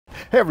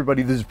Hey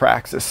everybody, this is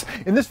Praxis.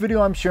 In this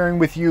video I'm sharing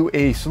with you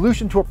a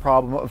solution to a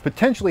problem of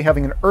potentially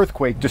having an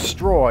earthquake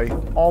destroy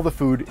all the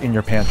food in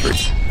your pantry.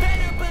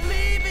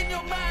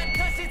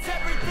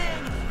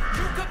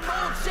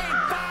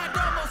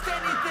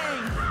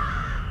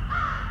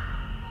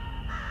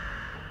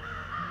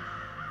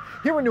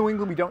 Here in New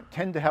England, we don't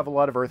tend to have a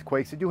lot of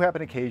earthquakes. They do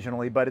happen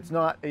occasionally, but it's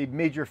not a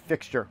major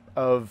fixture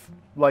of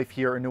life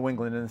here in New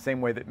England in the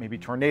same way that maybe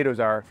tornadoes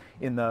are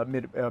in the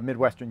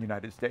Midwestern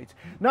United States.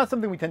 Not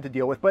something we tend to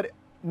deal with, but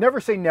never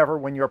say never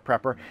when you're a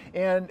prepper.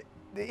 And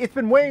it's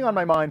been weighing on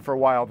my mind for a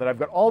while that I've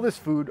got all this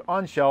food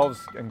on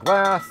shelves in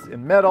glass,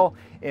 in metal,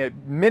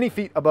 many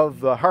feet above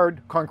the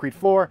hard concrete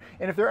floor.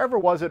 And if there ever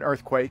was an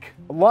earthquake,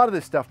 a lot of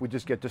this stuff would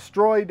just get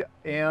destroyed.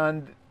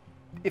 And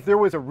if there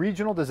was a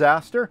regional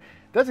disaster,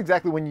 that's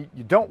exactly when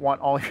you don't want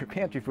all your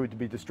pantry food to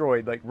be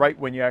destroyed, like right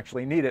when you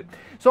actually need it.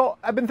 So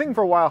I've been thinking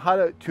for a while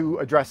how to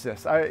address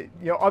this.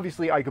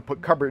 Obviously I could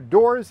put cupboard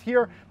doors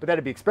here, but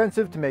that'd be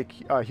expensive to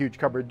make huge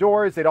cupboard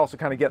doors. They'd also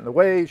kind of get in the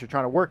way as you're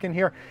trying to work in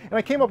here. And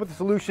I came up with a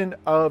solution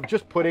of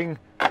just putting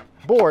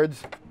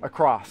boards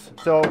across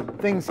so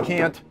things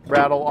can't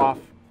rattle off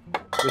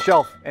the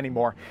shelf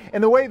anymore.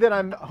 And the way that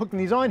I'm hooking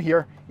these on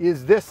here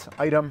is this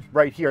item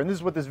right here. And this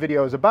is what this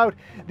video is about.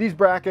 These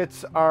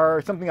brackets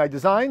are something I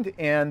designed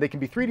and they can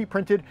be 3D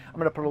printed. I'm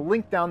going to put a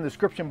link down in the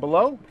description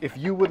below if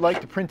you would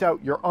like to print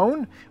out your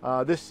own.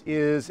 This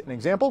is an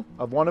example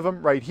of one of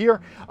them right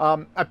here.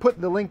 I put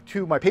the link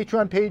to my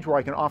Patreon page where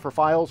I can offer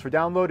files for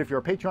download. If you're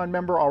a Patreon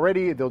member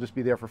already, they'll just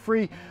be there for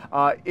free.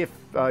 If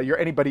you're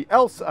anybody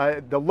else,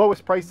 the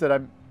lowest price that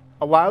I'm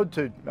allowed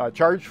to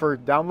charge for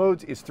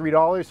downloads is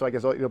 $3, so I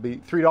guess it'll be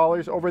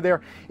 $3 over there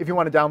if you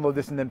want to download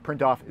this and then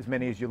print off as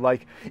many as you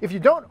like. If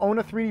you don't own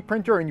a 3D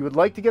printer and you would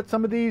like to get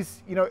some of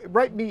these,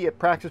 write me at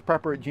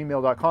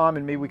praxisprepper@gmail.com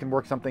and maybe we can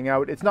work something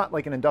out. It's not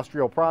like an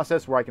industrial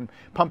process where I can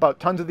pump out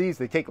tons of these.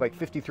 They take like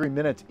 53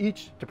 minutes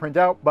each to print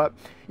out, but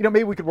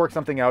maybe we could work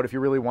something out if you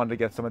really wanted to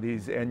get some of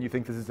these and you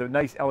think this is a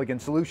nice,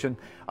 elegant solution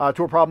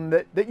to a problem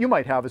that you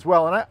might have as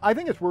well. And I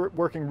think it's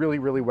working really,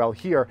 really well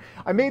here.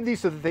 I made these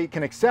so that they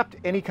can accept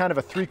any kind of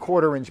a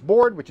 3/4 inch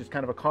board, which is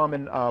kind of a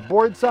common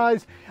board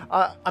size.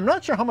 I'm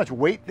not sure how much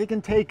weight they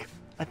can take.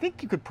 I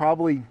think you could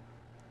probably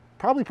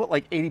put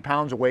like 80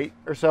 pounds of weight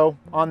or so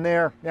on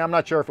there. Yeah, I'm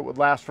not sure if it would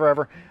last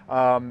forever.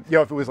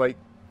 If it was like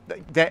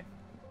that.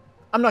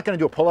 I'm not going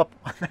to do a pull-up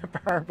on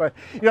that bar, but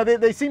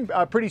they seem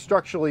pretty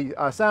structurally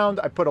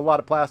sound. I put a lot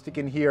of plastic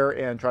in here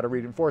and try to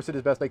reinforce it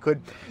as best I could.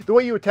 The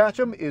way you attach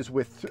them is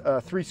with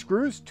 3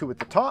 screws, 2 at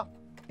the top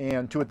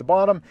and 2 at the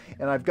bottom,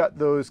 and I've got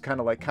those kind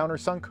of like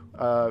countersunk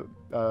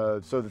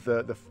so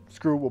that the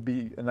screw will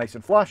be nice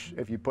and flush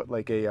if you put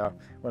like one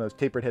of those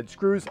tapered head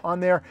screws on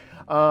there.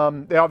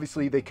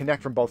 They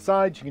connect from both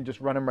sides. You can just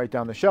run them right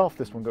down the shelf.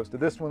 This one goes to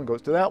this one,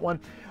 goes to that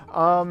one.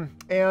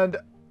 And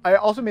I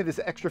also made this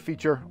extra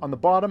feature on the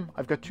bottom.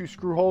 I've got 2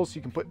 screw holes so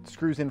you can put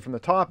screws in from the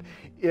top.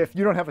 If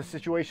you don't have a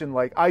situation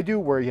like I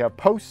do where you have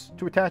posts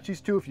to attach these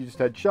to, if you just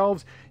had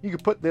shelves, you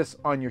could put this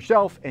on your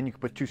shelf and you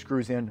can put 2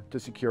 screws in to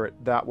secure it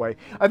that way.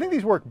 I think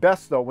these work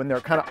best though when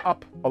they're kind of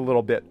up a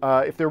little bit.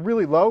 If they're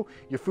really low,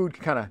 your food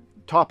can kind of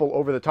topple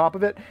over the top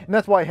of it, and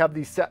that's why I have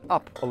these set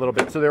up a little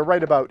bit so they're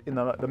right about in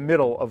the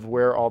middle of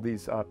where all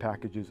these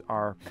packages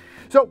are.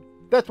 So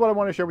that's what I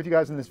want to share with you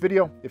guys in this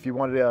video. If you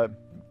wanted to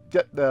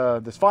get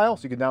this file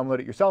so you can download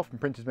it yourself and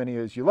print as many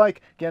as you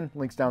like. Again,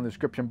 links down in the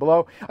description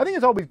below. I think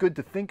it's always good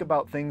to think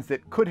about things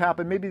that could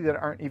happen, maybe that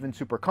aren't even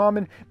super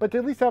common, but to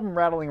at least have them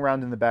rattling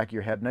around in the back of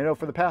your head. And I know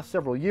for the past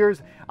several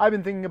years, I've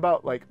been thinking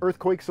about like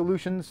earthquake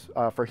solutions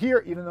for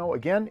here, even though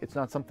again, it's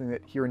not something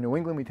that here in New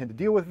England we tend to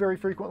deal with very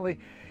frequently.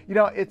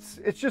 It's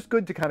just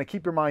good to kind of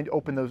keep your mind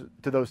open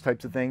to those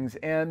types of things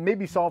and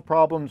maybe solve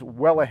problems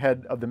well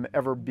ahead of them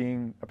ever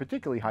being a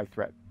particularly high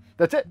threat.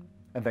 That's it.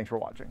 And thanks for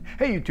watching.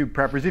 Hey YouTube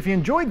preppers, if you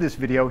enjoyed this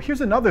video, here's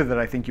another that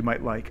I think you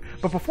might like.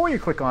 But before you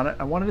click on it,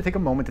 I wanted to take a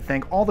moment to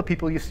thank all the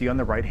people you see on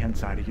the right-hand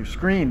side of your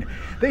screen.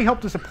 They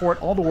help to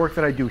support all the work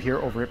that I do here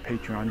over at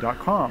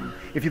patreon.com.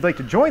 If you'd like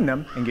to join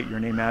them and get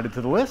your name added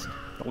to the list,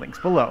 the link's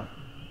below.